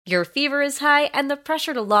Your fever is high and the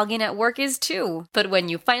pressure to log in at work is too. But when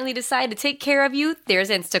you finally decide to take care of you, there's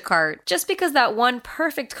Instacart. Just because that one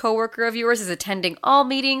perfect coworker of yours is attending all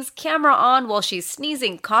meetings, camera on while she's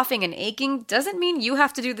sneezing, coughing, and aching, doesn't mean you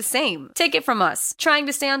have to do the same. Take it from us. Trying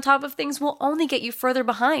to stay on top of things will only get you further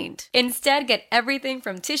behind. Instead, get everything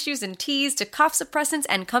from tissues and teas to cough suppressants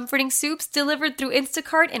and comforting soups delivered through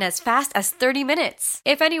Instacart in as fast as 30 minutes.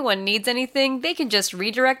 If anyone needs anything, they can just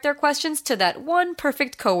redirect their questions to that one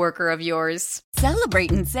perfect coworker of yours. Celebrate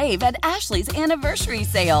and save at Ashley's Anniversary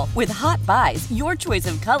Sale. With Hot Buys, your choice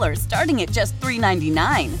of colors starting at just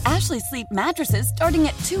 $3.99. Ashley Sleep mattresses starting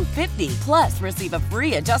at $2.50. Plus, receive a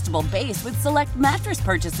free adjustable base with select mattress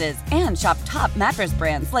purchases. And shop top mattress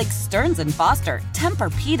brands like Stearns & Foster,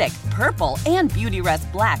 Tempur-Pedic, Purple, and Beautyrest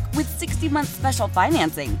Black with 60-month special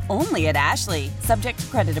financing. Only at Ashley. Subject to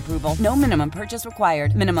credit approval. No minimum purchase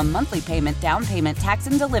required. Minimum monthly payment, down payment, tax,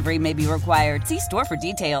 and delivery may be required. See store for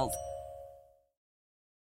details.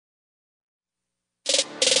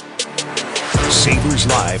 Sabres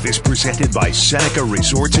Live is presented by Seneca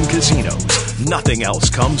Resorts and Casinos. Nothing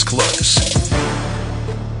else comes close.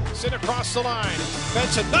 Sit across the line.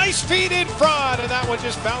 Benson, nice feed in front, and that one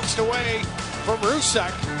just bounced away from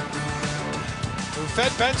Rusek, who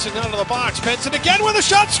fed Benson out of the box. Benson again with a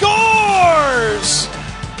shot, scores!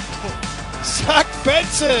 Zach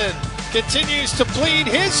Benson continues to plead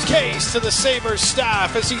his case to the Sabres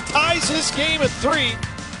staff as he ties his game at 3.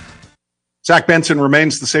 Zach Benson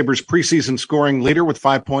remains the Sabres preseason scoring leader with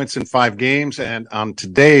 5 points in 5 games, and on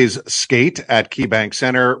today's skate at KeyBank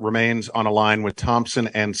Center remains on a line with Thompson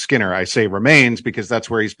and Skinner. I say remains because that's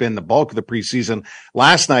where he's been the bulk of the preseason.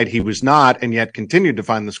 Last night he was not, and yet continued to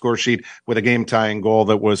find the score sheet with a game-tying goal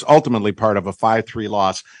that was ultimately part of a 5-3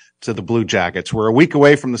 loss to the Blue Jackets. We're a week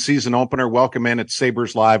away from the season opener. Welcome in at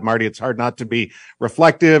Sabres Live. Marty, it's hard not to be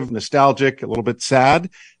reflective, nostalgic, a little bit sad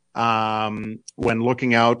when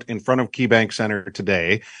looking out in front of KeyBank Center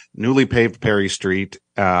today. Newly paved Perry Street,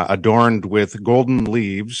 adorned with golden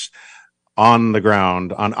leaves on the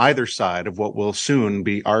ground on either side of what will soon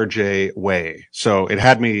be RJ Way. So it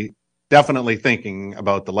had me definitely thinking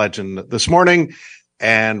about the legend this morning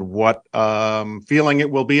and what feeling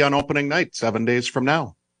it will be on opening night 7 days from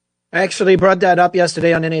now. I actually brought that up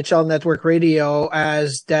yesterday on NHL Network Radio,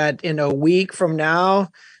 as that in a week from now,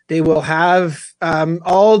 they will have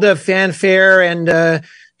all the fanfare and,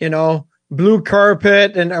 blue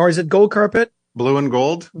carpet, or is it gold carpet? Blue and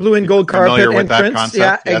gold carpet with that concept.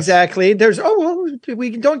 Yeah, yes. Exactly.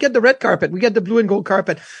 We don't get the red carpet. We get the blue and gold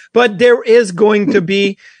carpet. But there is going to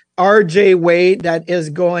be RJ Way that is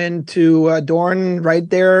going to adorn right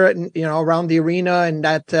there, around the arena, and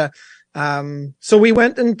that, so we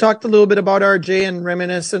went and talked a little bit about RJ and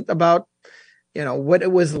reminiscent about, what it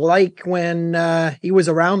was like when he was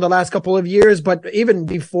around the last couple of years, but even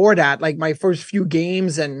before that, like my first few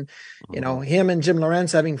games, and him and Jim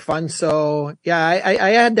Lorentz having fun. So yeah,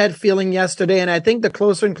 I had that feeling yesterday, and I think the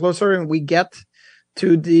closer and closer we get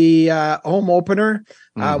to the home opener,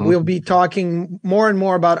 we'll be talking more and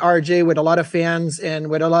more about RJ with a lot of fans and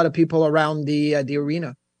with a lot of people around the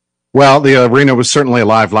arena. Well, the arena was certainly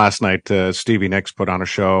alive last night. Stevie Nicks put on a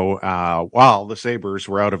show while the Sabres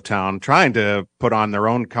were out of town, trying to put on their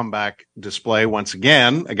own comeback display once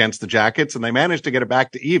again against the Jackets, and they managed to get it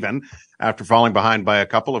back to even after falling behind by a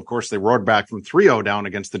couple. Of course, they roared back from 3-0 down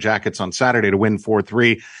against the Jackets on Saturday to win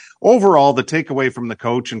 4-3. Overall, the takeaway from the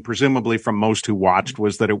coach, and presumably from most who watched,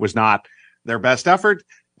 was that it was not their best effort.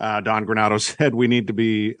 Don Granato said we need to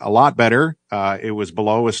be a lot better. It was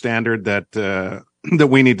below a standard that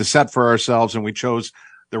we need to set for ourselves, and we chose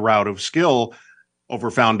the route of skill over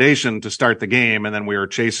foundation to start the game, and then we were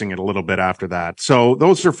chasing it a little bit after that. So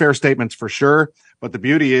those are fair statements for sure, but the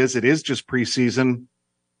beauty is it is just preseason,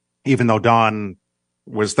 even though Don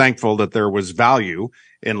was thankful that there was value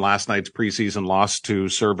in last night's preseason loss to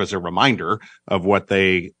serve as a reminder of what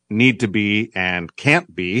they need to be and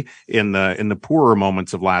can't be in the poorer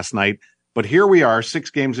moments of last night. But here we are,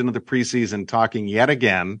 6 games into the preseason, talking yet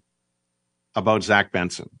again about Zach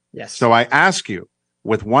Benson. Yes. So I ask you,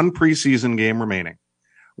 with one preseason game remaining,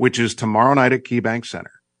 which is tomorrow night at KeyBank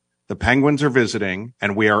Center, the Penguins are visiting,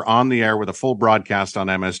 and we are on the air with a full broadcast on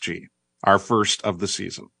MSG, our first of the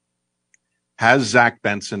season. Has Zach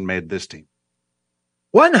Benson made this team?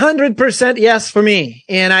 100% yes for me.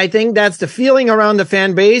 And I think that's the feeling around the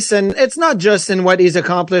fan base. And it's not just in what he's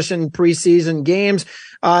accomplished in preseason games.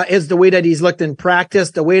 It's the way that he's looked in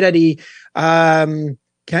practice, the way that he kind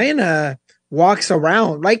of walks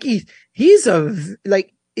around. Like he's a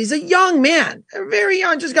young man, very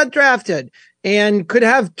young, just got drafted. and could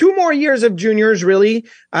have 2 more years of juniors, really,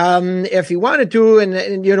 if he wanted to,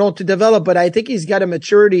 and to develop. But I think he's got a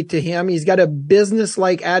maturity to him. He's got a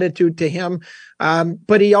business-like attitude to him.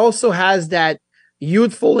 But he also has that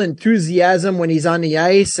youthful enthusiasm when he's on the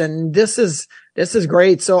ice. And this is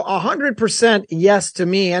great. So 100% yes to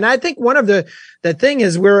me. And I think one of the thing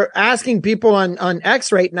is we're asking people on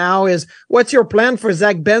X right now is, what's your plan for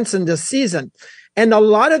Zach Benson this season? And a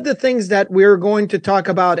lot of the things that we're going to talk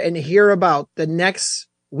about and hear about the next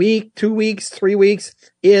week, 2 weeks, 3 weeks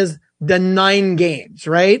is the 9 games,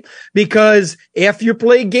 right? Because if you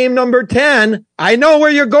play game number 10, I know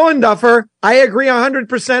where you're going, Duffer. I agree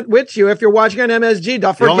 100% with you. If you're watching on MSG,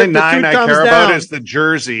 Duffer, the only 9 I care about is the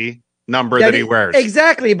jersey number that he wears.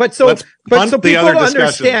 Exactly. But so people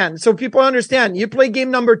understand. So people understand. You play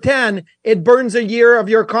game number 10, it burns a year of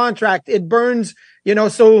your contract. It burns,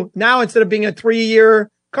 so now instead of being a 3-year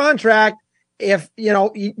contract, if,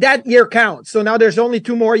 that year counts. So now there's only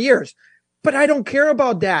 2 more years. But I don't care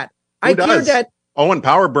about that. I care that Owen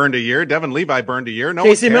Power burned a year. Devin Levi burned a year. No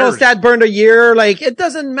Casey Middlestat burned a year. Like, it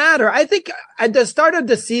doesn't matter. I think at the start of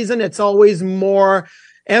the season, it's always more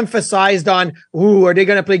emphasized on, are they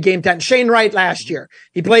going to play game 10? Shane Wright last year,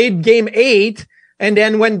 he played game 8 and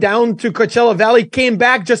then went down to Coachella Valley, came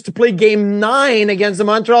back just to play game 9 against the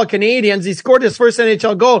Montreal Canadiens. He scored his first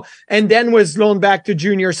NHL goal and then was loaned back to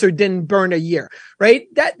junior. So he didn't burn a year, right?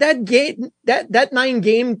 That game, that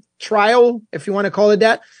 9-game trial, if you want to call it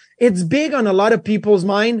that, it's big on a lot of people's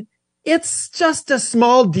mind. It's just a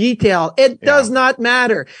small detail. It does not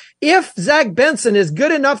matter. If Zach Benson is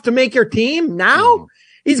good enough to make your team now,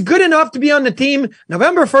 he's good enough to be on the team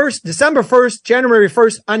November 1st, December 1st, January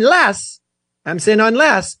 1st, unless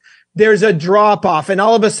there's a drop off and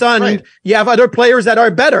all of a sudden you have other players that are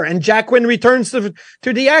better and Jack Quinn returns to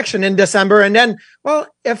the action in December. And then,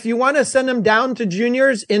 if you want to send him down to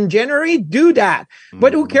juniors in January, do that.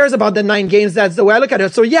 But who cares about the 9 games? That's the way I look at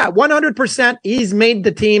it. So 100% he's made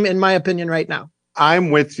the team in my opinion right now.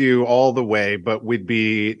 I'm with you all the way, but we'd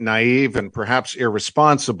be naive and perhaps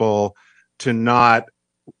irresponsible to not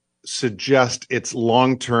suggest its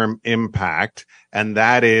long-term impact. And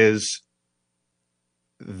that is,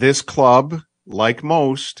 this club, like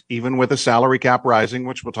most, even with a salary cap rising,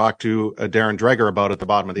 which we'll talk to Darren Dreger about at the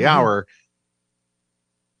bottom of the hour,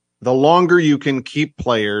 the longer you can keep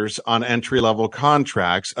players on entry-level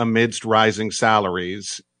contracts amidst rising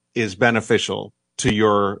salaries is beneficial to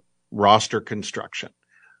your roster construction.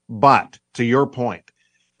 But to your point,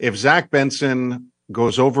 if Zach Benson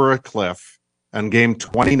goes over a cliff on game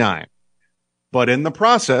 29, but in the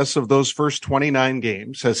process of those first 29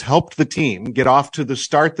 games has helped the team get off to the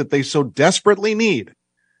start that they so desperately need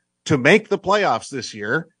to make the playoffs this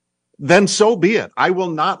year, then so be it. I will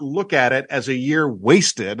not look at it as a year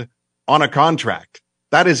wasted on a contract.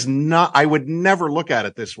 That is not, I would never look at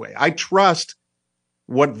it this way. I trust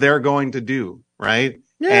what they're going to do, right?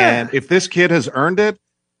 Yeah. And if this kid has earned it,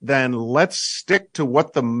 then let's stick to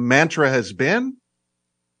what the mantra has been,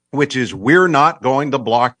 which is we're not going to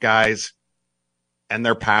block guys and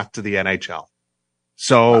their path to the NHL.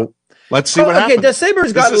 So let's see what happens. Okay, the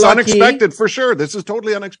Sabres got lucky. This is unexpected for sure. This is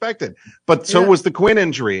totally unexpected. But so was the Quinn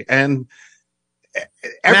injury. And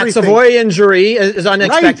Matt Savoy injury is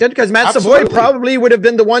unexpected because Matt Savoy probably would have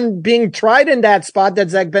been the one being tried in that spot that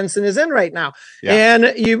Zach Benson is in right now. Yeah.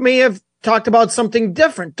 And you may have talked about something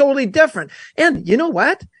different, totally different. And you know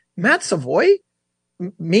what? Matt Savoy,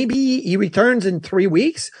 maybe he returns in 3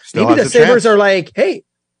 weeks. Maybe the Sabres are like, hey,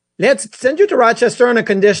 let's send you to Rochester on a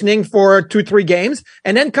conditioning for 2-3 games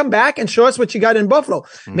and then come back and show us what you got in Buffalo.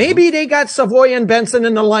 Maybe they got Savoy and Benson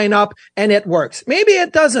in the lineup and it works. Maybe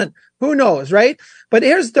it doesn't. Who knows, right? But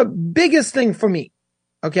here's the biggest thing for me.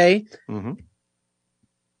 Okay.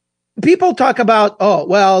 People talk about,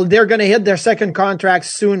 they're going to hit their second contract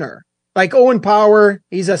sooner. Like Owen Power,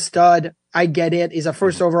 he's a stud. I get it. He's a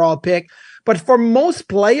first overall pick. But for most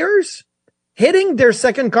players, hitting their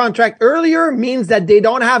second contract earlier means that they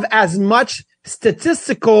don't have as much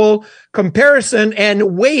statistical comparison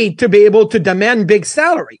and weight to be able to demand big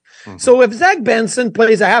salary. So if Zach Benson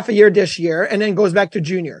plays a half a year this year and then goes back to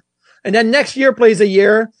junior, and then next year plays a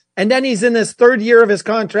year, and then he's in his 3rd year of his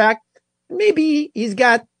contract, maybe he's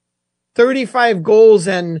got 35 goals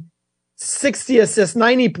and 60 assists,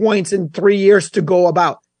 90 points in 3 years to go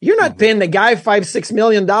about. You're not paying the guy $5-6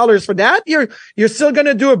 million for that. You're still going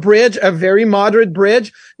to do a bridge, a very moderate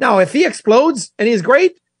bridge. Now, if he explodes and he's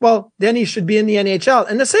great, well, then he should be in the NHL.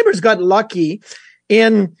 And the Sabres got lucky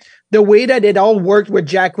in the way that it all worked with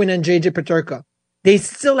Jack Quinn and JJ Peterka. They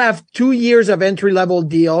still have 2 years of entry-level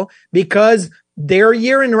deal because their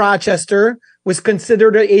year in Rochester was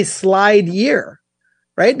considered a slide year.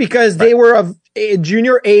 right? Because they were of a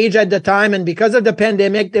junior age at the time. And because of the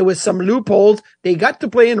pandemic, there was some loopholes. They got to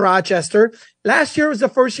play in Rochester. Last year was the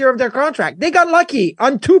first year of their contract. They got lucky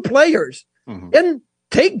on 2 players and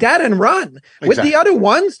take that and run. Exactly. With the other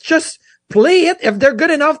ones, just play it. If they're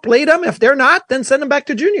good enough, play them. If they're not, then send them back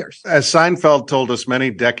to juniors. As Seinfeld told us many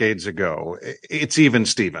decades ago, it's even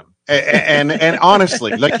Steven. And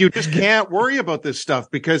honestly, like, you just can't worry about this stuff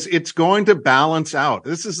because it's going to balance out.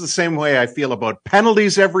 This is the same way I feel about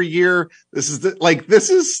penalties every year. This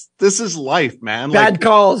is life, man. Bad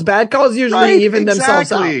calls usually even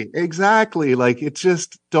themselves out. Exactly. Like, it's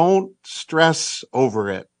just, don't stress over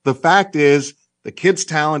it. The fact is, the kid's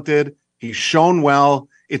talented. He's shown well.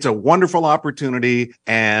 It's a wonderful opportunity.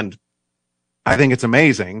 And I think it's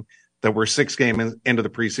amazing that we're 6 games into the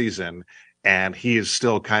preseason and he is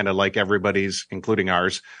still kind of like everybody's, including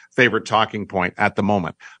ours, favorite talking point at the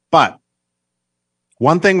moment. But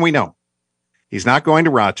one thing we know, he's not going to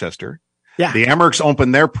Rochester. Yeah. The Amerks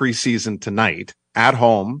open their preseason tonight at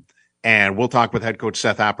home. And we'll talk with head coach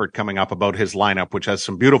Seth Appert coming up about his lineup, which has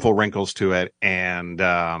some beautiful wrinkles to it. And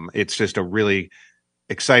it's just a really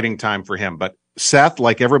exciting time for him. But Seth,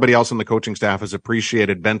 like everybody else on the coaching staff, has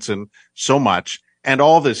appreciated Benson so much and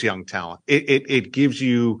all this young talent. It gives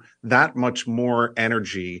you that much more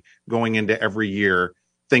energy going into every year,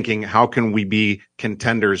 thinking, how can we be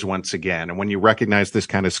contenders once again? And when you recognize this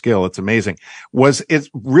kind of skill, it's amazing. It's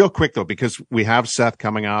real quick though, because we have Seth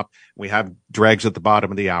coming up, we have Dregs at the bottom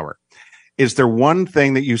of the hour. Is there one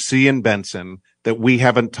thing that you see in Benson that we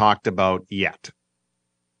haven't talked about yet?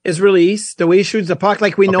 His release, the way he shoots the puck,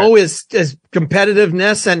 like we know his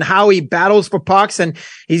competitiveness and how he battles for pucks, and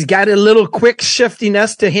he's got a little quick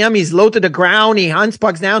shiftiness to him. He's low to the ground. He hunts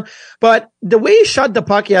pucks down. But the way he shot the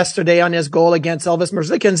puck yesterday on his goal against Elvis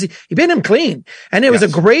Merzlikins, he made him clean. And it was a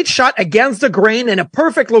great shot against the grain in a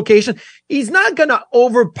perfect location. He's not going to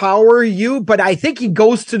overpower you, but I think he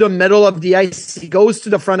goes to the middle of the ice. He goes to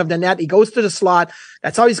the front of the net. He goes to the slot.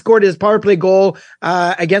 That's how he scored his power play goal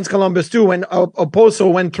against Columbus too, when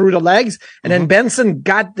Oposo went through the legs. And then Benson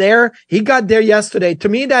got there. He got there yesterday. To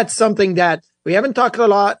me, that's something that we haven't talked a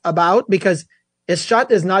lot about because his shot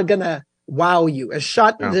is not going to wow you. His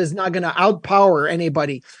shot is not going to outpower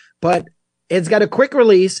anybody, but it's got a quick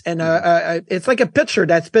release and it's like a pitcher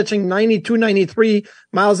that's pitching 92, 93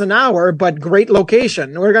 miles an hour, but great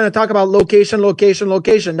location. We're going to talk about location.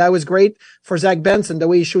 That was great for Zach Benson, the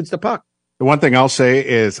way he shoots the puck. The one thing I'll say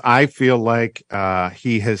is I feel like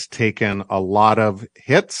he has taken a lot of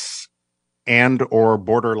hits and or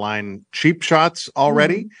borderline cheap shots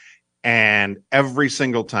already, and every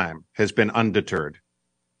single time has been undeterred.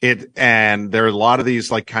 And there are a lot of these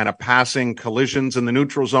like kind of passing collisions in the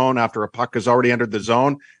neutral zone after a puck has already entered the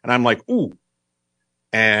zone, and I'm like, ooh,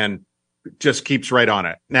 and just keeps right on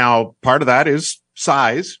it. Now, part of that is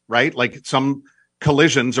size, right? Like some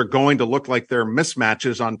collisions are going to look like they're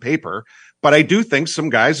mismatches on paper. But I do think some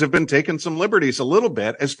guys have been taking some liberties a little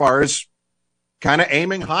bit as far as kind of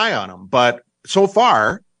aiming high on him. But so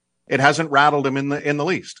far, it hasn't rattled him in the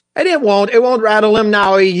least. And it won't if him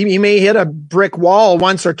now. He may hit a brick wall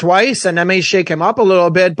once or twice, and that may shake him up a little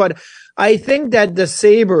bit. But I think that the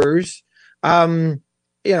Sabres,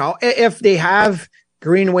 if they have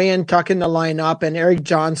Greenway and Tuck in the lineup and Eric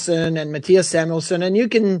Johnson and Matthias Samuelsson, and you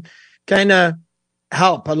can kind of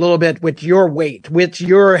help a little bit with your weight, with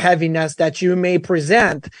your heaviness that you may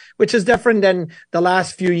present, which is different than the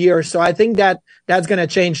last few years. So I think that that's going to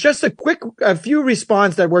change. Just a few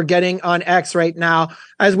response that we're getting on X right now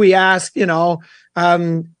as we ask, is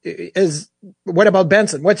what about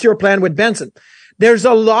Benson? What's your plan with Benson? There's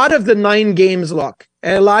a lot of the 9 games look.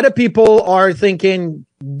 And a lot of people are thinking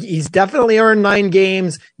he's definitely earned 9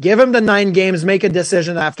 games. Give him the 9 games, make a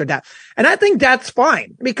decision after that. And I think that's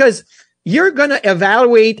fine because you're going to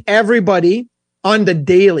evaluate everybody on the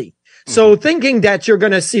daily. So thinking that you're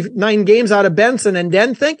going to see 9 games out of Benson and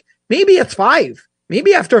then think maybe it's 5.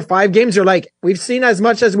 Maybe after 5 games, you're like, we've seen as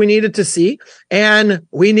much as we needed to see and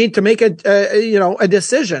we need to make a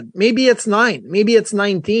decision. Maybe it's 9. Maybe it's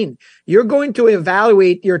 19. You're going to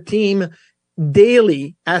evaluate your team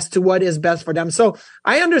daily as to what is best for them. So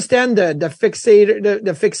I understand the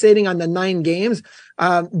fixating on the 9 games.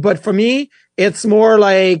 But for me, it's more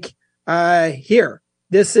like, here,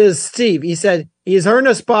 this is Steve. He said he's earned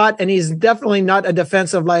a spot and he's definitely not a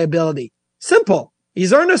defensive liability. Simple.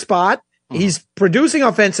 He's earned a spot. He's producing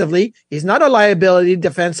offensively. He's not a liability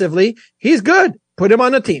defensively. He's good. Put him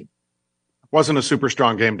on the team. Wasn't a super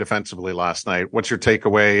strong game defensively last night. What's your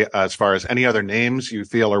takeaway as far as any other names you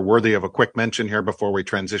feel are worthy of a quick mention here before we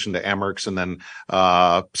transition to Amerks and then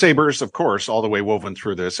Sabres, of course, all the way woven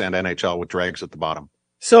through this, and NHL with Dregs at the bottom?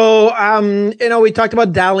 So, we talked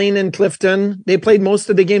about Dahling and Clifton. They played most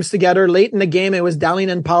of the games together. Late in the game, it was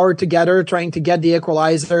Dahling and Power together, trying to get the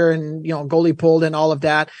equalizer and, goalie pulled and all of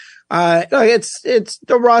that. It's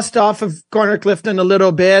the rust off of Connor Clifton a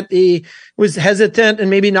little bit. He was hesitant and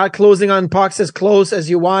maybe not closing on pucks as close as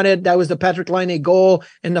you wanted. That was the Patrick Laine goal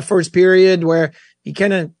in the first period where he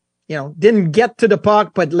kind of, didn't get to the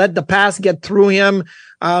puck, but let the pass get through him.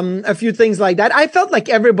 A few things like that. I felt like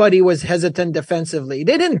everybody was hesitant defensively.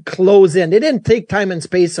 They didn't close in. They didn't take time and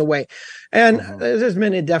space away. And there's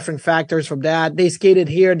many different factors from that. They skated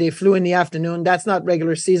here. They flew in the afternoon. That's not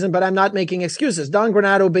regular season, but I'm not making excuses. Don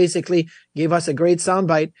Granato basically gave us a great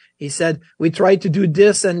soundbite. He said, we tried to do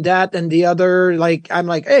this and that and the other. I'm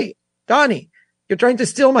like, hey, Donnie, you're trying to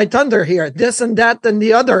steal my thunder here. This and that and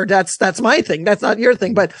the other. That's my thing. That's not your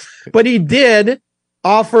thing. But he did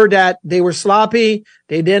offer that they were sloppy.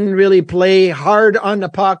 They didn't really play hard on the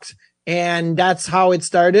pucks. And that's how it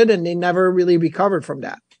started. And they never really recovered from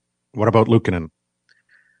that. What about Luukkonen?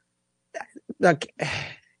 Look,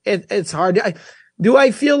 it's hard. Do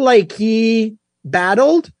I feel like he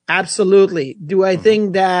battled? Absolutely. Do I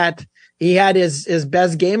think that he had his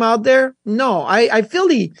best game out there? No, I feel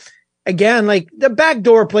again, like the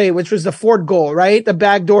backdoor play, which was the fourth goal, right? The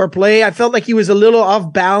backdoor play. I felt like he was a little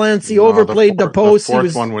off balance. He overplayed the post. The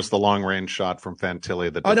fourth one was the long range shot from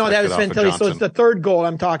Fantilli. That was Fantilli. So it's the third goal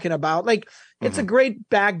I'm talking about. It's a great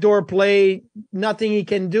backdoor play. Nothing he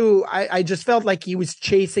can do. I just felt like he was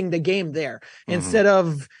chasing the game there instead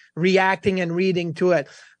of reacting and reading to it.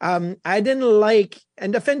 I didn't like,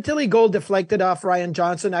 and the Fantilli goal deflected off Ryan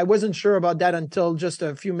Johnson. I wasn't sure about that until just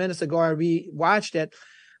a few minutes ago. I rewatched it.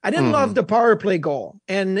 I didn't love the power play goal.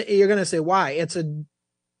 And you're going to say, why? It's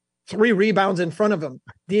 3 rebounds in front of him.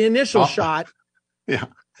 The initial shot. Yeah.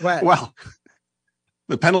 Well,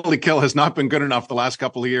 the penalty kill has not been good enough the last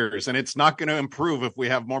couple of years, and it's not going to improve if we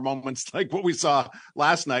have more moments like what we saw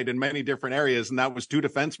last night in many different areas. And that was 2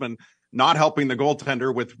 defensemen not helping the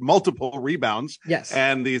goaltender with multiple rebounds. Yes.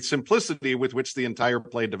 And the simplicity with which the entire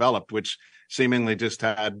play developed, which seemingly just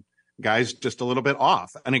had guys just a little bit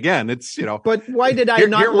off. And again, it's, but why did I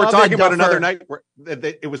not here love we're talking it, about Duffer? another night where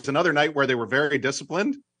it was another night where they were very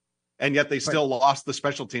disciplined, and yet they still lost the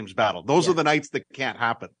special teams battle. Those are the nights that can't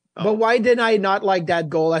happen. But why did I not like that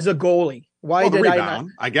goal as a goalie? Why did rebound, I not?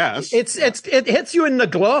 I guess it hits you in the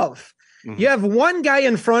glove. You have one guy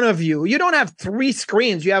in front of you. You don't have 3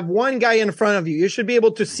 screens. You have one guy in front of you. You should be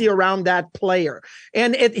able to see around that player,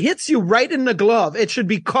 and it hits you right in the glove. It should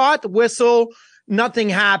be caught, whistle, nothing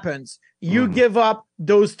happens. You give up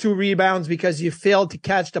those 2 rebounds because you failed to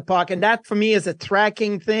catch the puck. And that for me is a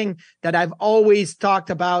tracking thing that I've always talked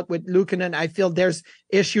about with Luukkonen. I feel there's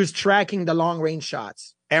issues tracking the long range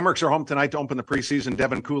shots. Amerks are home tonight to open the preseason.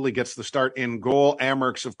 Devin Cooley gets the start in goal.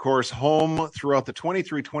 Amerks, of course, home throughout the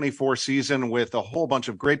 23-24 season with a whole bunch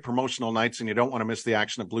of great promotional nights, and you don't want to miss the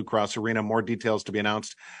action at Blue Cross Arena. More details to be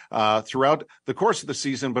announced throughout the course of the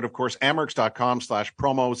season. But, of course,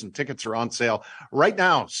 amerks.com/promos, and tickets are on sale right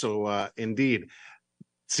now. So, indeed,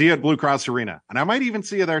 see you at Blue Cross Arena. And I might even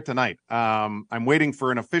see you there tonight. I'm waiting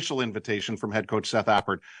for an official invitation from head coach Seth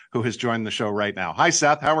Appert, who has joined the show right now. Hi,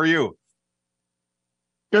 Seth. How are you?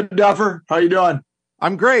 Good, Duffer. How you doing?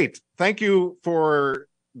 I'm great. Thank you for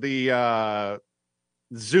the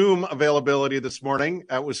Zoom availability this morning.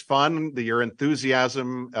 That was fun. Your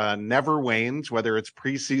enthusiasm never wanes, whether it's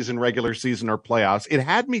preseason, regular season, or playoffs. It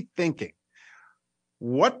had me thinking,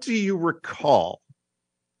 what do you recall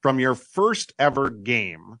from your first ever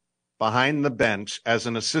game behind the bench as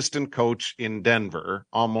an assistant coach in Denver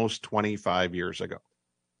almost 25 years ago?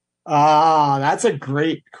 That's a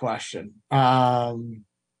great question.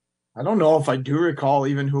 I don't know if I do recall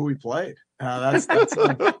even who we played. That's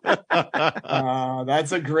a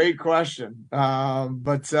great question.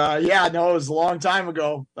 But it was a long time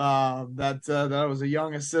ago that I was a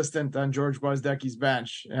young assistant on George Bozdecki's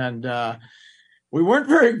bench, and we weren't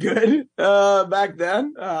very good back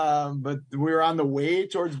then, but we were on the way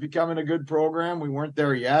towards becoming a good program. We weren't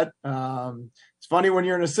there yet. It's funny, when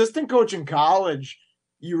you're an assistant coach in college,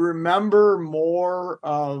 you remember more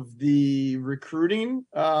of the recruiting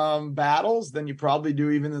battles than you probably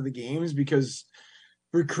do even of the games, because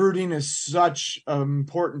recruiting is such an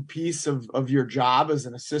important piece of your job as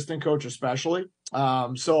an assistant coach, especially.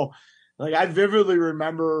 I vividly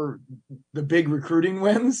remember the big recruiting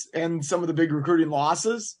wins and some of the big recruiting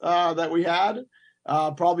losses that we had,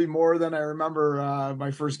 probably more than I remember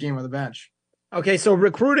my first game on the bench. Okay, so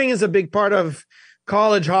recruiting is a big part of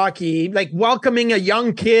college hockey, like welcoming a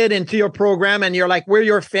young kid into your program, and you're like, we're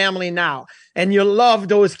your family now, and you love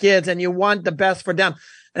those kids and you want the best for them.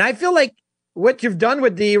 And I feel like what you've done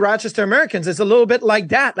with the Rochester Americans is a little bit like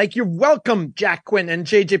that. Like you've welcomed Jack Quinn and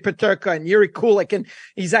JJ Peterka and Yuri Kulik and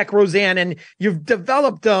Isaac Roseanne, and you've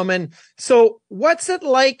developed them. And so what's it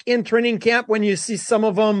like in training camp when you see some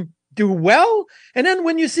of them do well? And then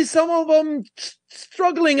when you see some of them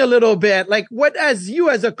struggling a little bit, like what, as you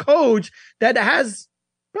as a coach that has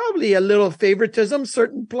probably a little favoritism,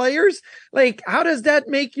 certain players, like how does that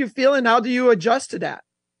make you feel and how do you adjust to that?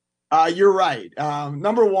 You're right.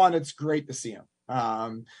 Number one, it's great to see them.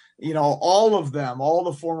 All of them, all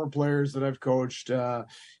the former players that I've coached, for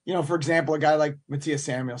example, a guy like Matthias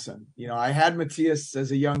Samuelsson, I had Matthias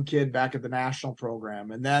as a young kid back at the national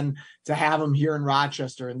program, and then to have him here in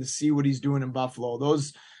Rochester and to see what he's doing in Buffalo,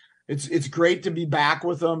 it's great to be back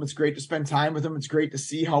with them. It's great to spend time with them. It's great to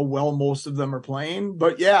see how well most of them are playing.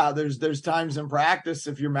 But yeah, there's times in practice,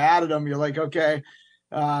 if you're mad at them, you're like, okay,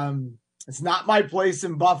 it's not my place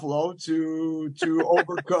in Buffalo to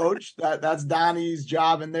overcoach. That's Donnie's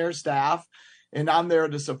job and their staff, and I'm there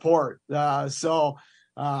to support. So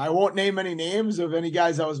I won't name any names of any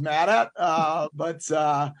guys I was mad at, but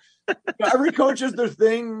every coach has their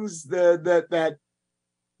things that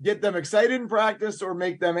get them excited in practice or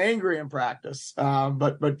make them angry in practice.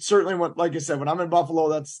 But certainly, like I said, when I'm in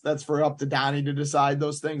Buffalo, that's for up to Donnie to decide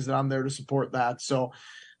those things, and I'm there to support that. So.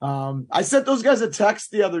 I sent those guys a text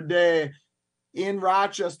the other day in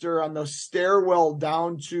Rochester on the stairwell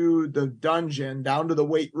down to the dungeon, down to the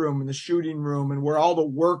weight room and the shooting room and where all the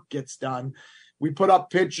work gets done. We put up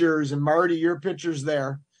pictures, and Marty, your picture's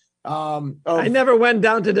there. I never went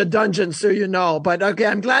down to the dungeon, so but okay,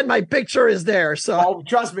 I'm glad my picture is there. So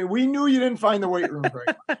trust me, we knew you didn't find the weight room very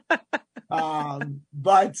much.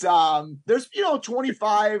 But there's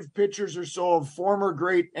 25 pictures or so of former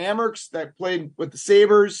great Amherst that played with the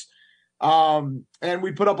Sabres, and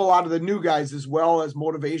we put up a lot of the new guys as well as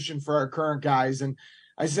motivation for our current guys. And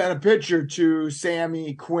I sent a picture to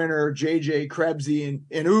Sammy, Quinner, JJ, Krebsy,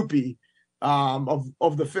 and Upi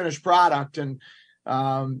of the finished product, and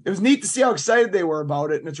it was neat to see how excited they were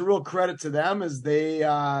about it. And it's a real credit to them as they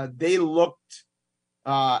looked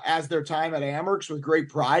as their time at Amherst with great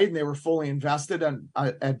pride, and they were fully invested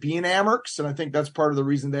at being Amherst. And I think that's part of the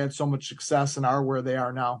reason they had so much success and are where they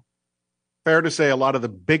are now. Fair to say a lot of the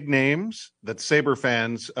big names that Sabre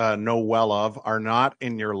fans know well of are not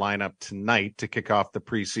in your lineup tonight to kick off the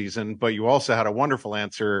preseason, but you also had a wonderful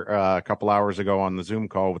answer a couple hours ago on the Zoom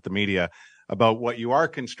call with the media about what you are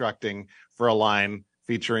constructing for a line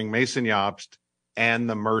featuring Mason Jobst and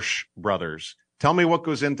the Mersch brothers. Tell me what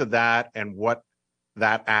goes into that and what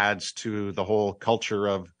that adds to the whole culture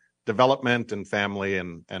of development and family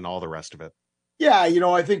and all the rest of it. Yeah,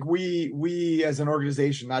 I think we as an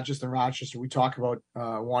organization, not just in Rochester, we talk about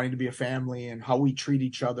wanting to be a family and how we treat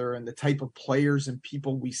each other and the type of players and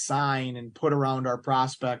people we sign and put around our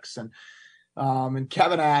prospects. And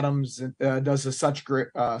Kevin Adams does such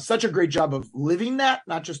a great job of living that,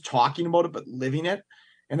 not just talking about it, but living it.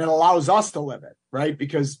 And it allows us to live it, right?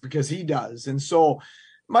 Because he does. And so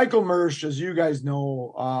Michael Mersch, as you guys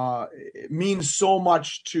know, it means so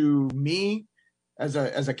much to me as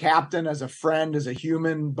a captain, as a friend, as a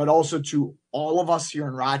human, but also to all of us here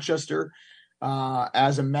in Rochester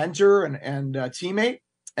as a mentor and a teammate.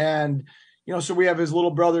 And, so we have his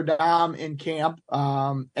little brother Dom in camp,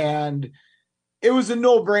 and it was a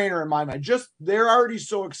no-brainer in my mind. They're already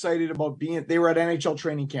so excited about they were at NHL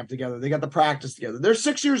training camp together. They got the practice together. They're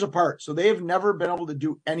 6 years apart, so they have never been able to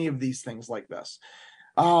do any of these things like this.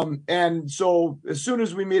 And so as soon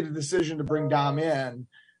as we made the decision to bring Dom in,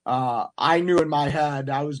 I knew in my head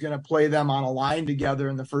I was going to play them on a line together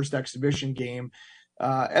in the first exhibition game,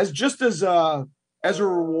 as a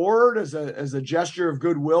reward, as a gesture of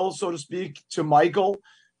goodwill, so to speak, to Michael,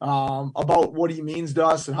 about what he means to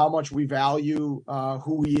us and how much we value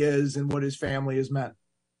who he is and what his family has meant.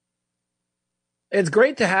 It's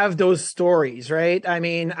great to have those stories, right? I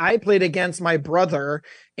mean, I played against my brother,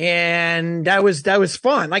 and that was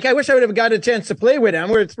fun. Like, I wish I would have got a chance to play with him.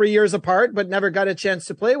 We're 3 years apart, but never got a chance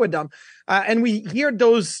to play with them. And we hear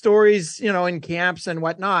those stories, in camps and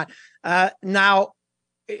whatnot. Now,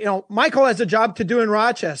 Michael has a job to do in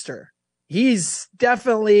Rochester. He's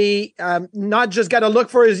definitely not just got to look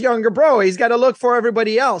for his younger bro. He's got to look for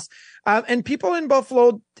everybody else. And people in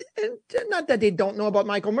Buffalo, not that they don't know about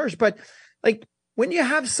Michael Mersch, but like, when you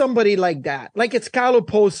have somebody like that, like it's Carlo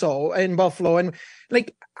Poso in Buffalo, and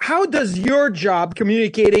like, how does your job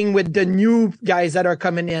communicating with the new guys that are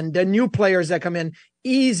coming in, the new players that come in,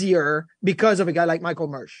 easier because of a guy like Michael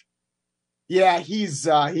Mersch? Yeah, he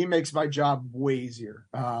makes my job way easier.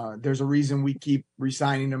 There's a reason we keep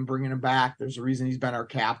re-signing him, bringing him back. There's a reason he's been our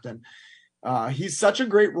captain. He's such a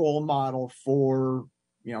great role model for,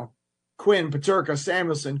 Quinn, Paterka,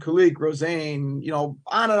 Samuelson, Kulik, Rosane,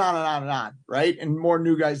 on and on and on and on, right? And more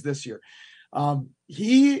new guys this year.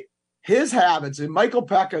 His habits, and Michael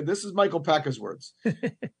Pekka, this is Michael Pekka's words.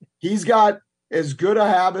 He's got as good a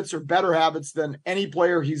habits or better habits than any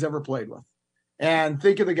player he's ever played with. And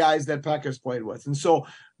think of the guys that Pekka's played with. And so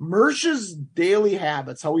Mersch's daily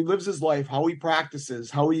habits, how he lives his life, how he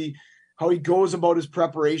practices, how he goes about his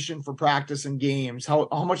preparation for practice and games, how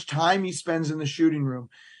much time he spends in the shooting room.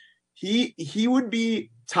 He would be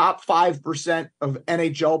top 5% of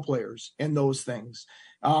NHL players in those things.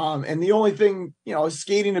 And the only thing, his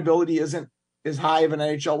skating ability isn't as high of an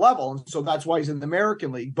NHL level. And so that's why he's in the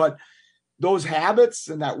American League. But those habits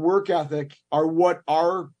and that work ethic are what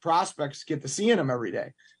our prospects get to see in him every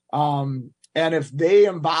day. And if they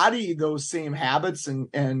embody those same habits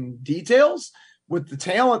and details with the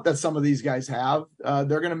talent that some of these guys have,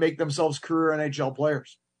 they're going to make themselves career NHL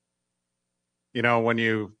players. When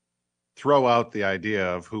you throw out the idea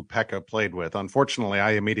of who Pekka played with, unfortunately,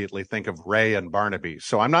 I immediately think of Ray and Barnaby.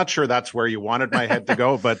 So I'm not sure that's where you wanted my head to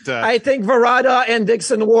go, but I think Verada and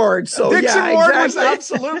Dixon Ward. So Dixon Ward exactly. was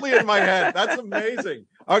absolutely in my head. That's amazing.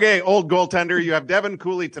 Okay, old goaltender, you have Devin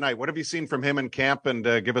Cooley tonight. What have you seen from him in camp? And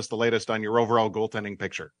give us the latest on your overall goaltending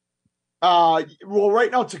picture. Well,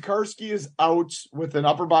 right now, Tokarski is out with an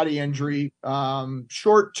upper body injury,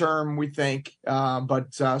 short term, we think,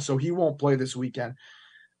 but so he won't play this weekend.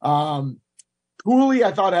 Cooley,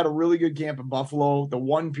 I thought, had a really good camp in Buffalo. The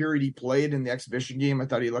one period he played in the exhibition game, I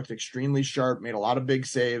thought he looked extremely sharp, made a lot of big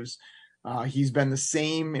saves. He's been the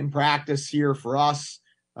same in practice here for us.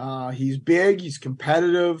 He's big, he's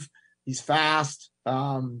competitive, he's fast.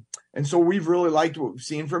 And so we've really liked what we've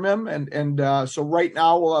seen from him. And so right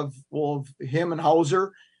now we'll have him and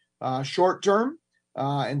Hauser short term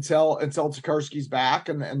until Tokarski's back,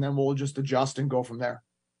 and then we'll just adjust and go from there.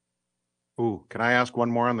 Ooh, can I ask one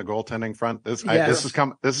more on the goaltending front? This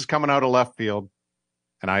is coming out of left field,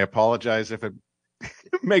 and I apologize if it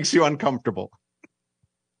makes you uncomfortable.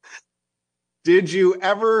 Did you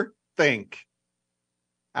ever think,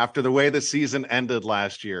 after the way the season ended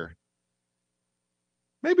last year,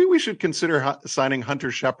 maybe we should consider signing Hunter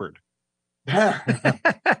Shepard?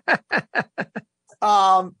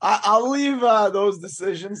 I'll leave those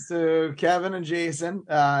decisions to Kevin and Jason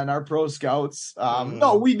and our pro scouts.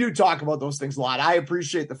 No, we do talk about those things a lot. I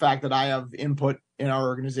appreciate the fact that I have input in our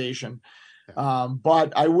organization.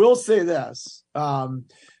 But I will say this.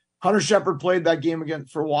 Hunter Shepard played that game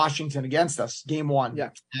for Washington against us, game 1. Yeah.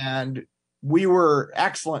 And we were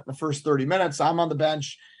excellent in the first 30 minutes. I'm on the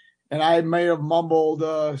bench, and I may have mumbled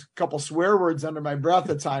a couple swear words under my breath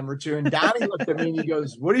a time or two. And Donnie looked at me and he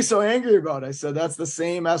goes, "What are you so angry about?" I said, "That's the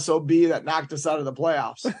same SOB that knocked us out of the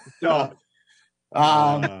playoffs." So,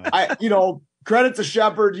 credit to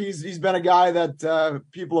Shepard. He's been a guy that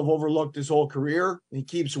people have overlooked his whole career. He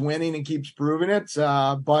keeps winning and keeps proving it.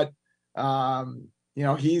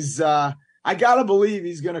 He's I gotta believe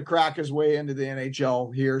he's going to crack his way into the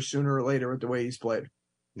NHL here sooner or later with the way he's played.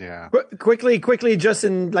 Yeah. Quickly, just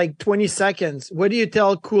in like 20 seconds, what do you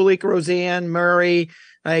tell Kulik, Roseanne, Murray,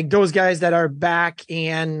 like those guys that are back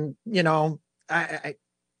and, I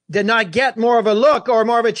did not get more of a look or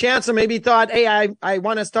more of a chance, or maybe thought, hey, I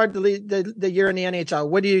want to start the year in the NHL.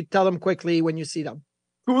 What do you tell them quickly when you see them?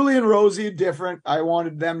 Cooley and Rosie are different. I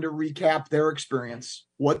wanted them to recap their experience,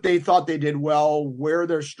 what they thought they did well, where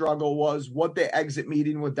their struggle was, what the exit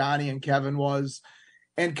meeting with Donnie and Kevin was,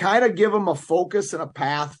 and kind of give them a focus and a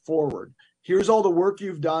path forward. Here's all the work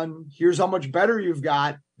you've done. Here's how much better you've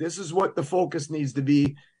got. This is what the focus needs to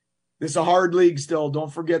be. This is a hard league still.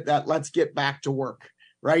 Don't forget that. Let's get back to work,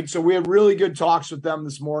 right? So we had really good talks with them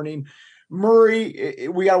this morning. Murray,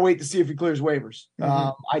 we got to wait to see if he clears waivers.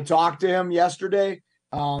 I talked to him yesterday.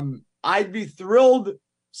 I'd be thrilled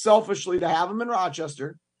selfishly to have him in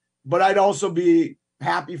Rochester, but I'd also be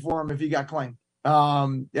happy for him if he got claimed.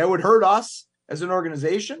 It would hurt us as an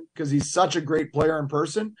organization because he's such a great player in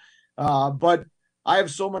person. But I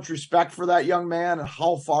have so much respect for that young man and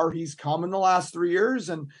how far he's come in the last 3 years.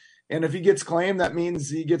 And if he gets claimed, that means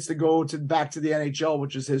he gets to go back to the NHL,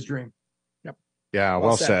 which is his dream. Yep. Yeah,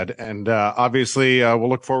 well said. And obviously we'll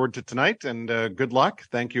look forward to tonight, and good luck.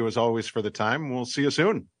 Thank you as always for the time. We'll see you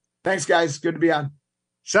soon. Thanks, guys. Good to be on.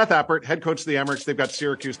 Seth Appert, head coach of the Emirates. They've got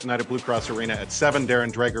Syracuse tonight at Blue Cross Arena at 7.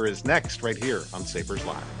 Darren Dreger is next right here on Sabres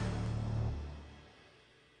Live.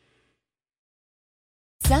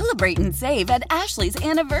 Celebrate and save at Ashley's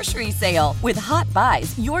Anniversary Sale. With Hot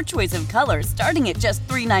Buys, your choice of colors starting at just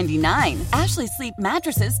 $3.99. Ashley Sleep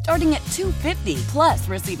mattresses starting at $2.50. Plus,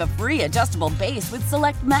 receive a free adjustable base with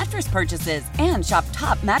select mattress purchases. And shop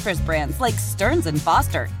top mattress brands like Stearns &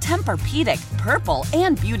 Foster, Tempur-Pedic, Purple,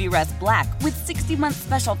 and Beautyrest Black with 60-month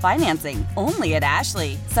special financing. Only at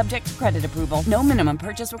Ashley. Subject to credit approval. No minimum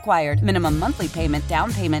purchase required. Minimum monthly payment,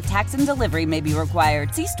 down payment, tax, and delivery may be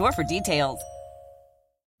required. See store for details.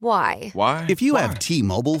 Why? Why? If you have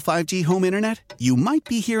T-Mobile 5G home internet, you might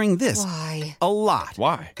be hearing this Why? a lot.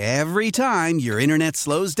 Why? Every time your internet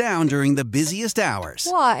slows down during the busiest hours.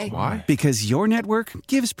 Why? Why? Because your network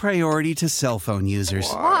gives priority to cell phone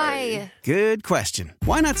users. Why? Good question.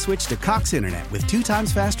 Why not switch to Cox Internet with 2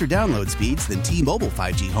 times faster download speeds than T-Mobile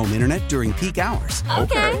 5G home internet during peak hours?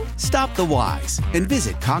 Okay. Stop the whys and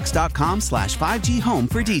visit cox.com/5G home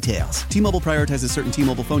for details. T-Mobile prioritizes certain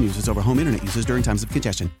T-Mobile phone users over home internet users during times of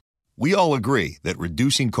congestion. We all agree that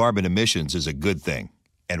reducing carbon emissions is a good thing.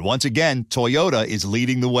 And once again, Toyota is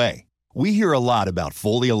leading the way. We hear a lot about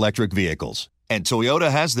fully electric vehicles, and Toyota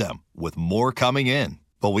has them, with more coming in.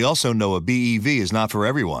 But we also know a BEV is not for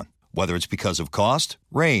everyone, whether it's because of cost,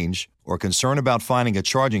 range, or concern about finding a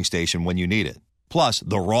charging station when you need it. Plus,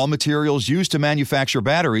 the raw materials used to manufacture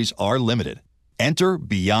batteries are limited. Enter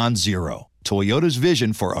Beyond Zero, Toyota's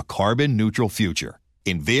vision for a carbon-neutral future.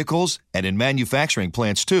 In vehicles and in manufacturing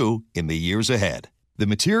plants, too, in the years ahead. The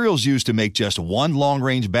materials used to make just one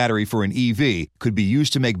long-range battery for an EV could be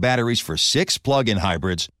used to make batteries for 6 plug-in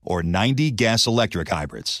hybrids or 90 gas-electric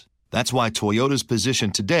hybrids. That's why Toyota's position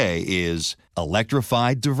today is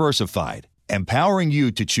electrified, diversified, empowering you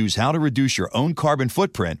to choose how to reduce your own carbon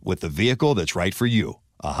footprint with the vehicle that's right for you,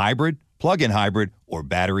 a hybrid, plug-in hybrid, or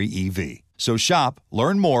battery EV. So shop,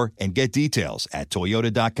 learn more, and get details at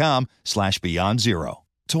toyota.com/beyond zero.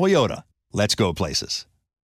 Toyota, let's go places.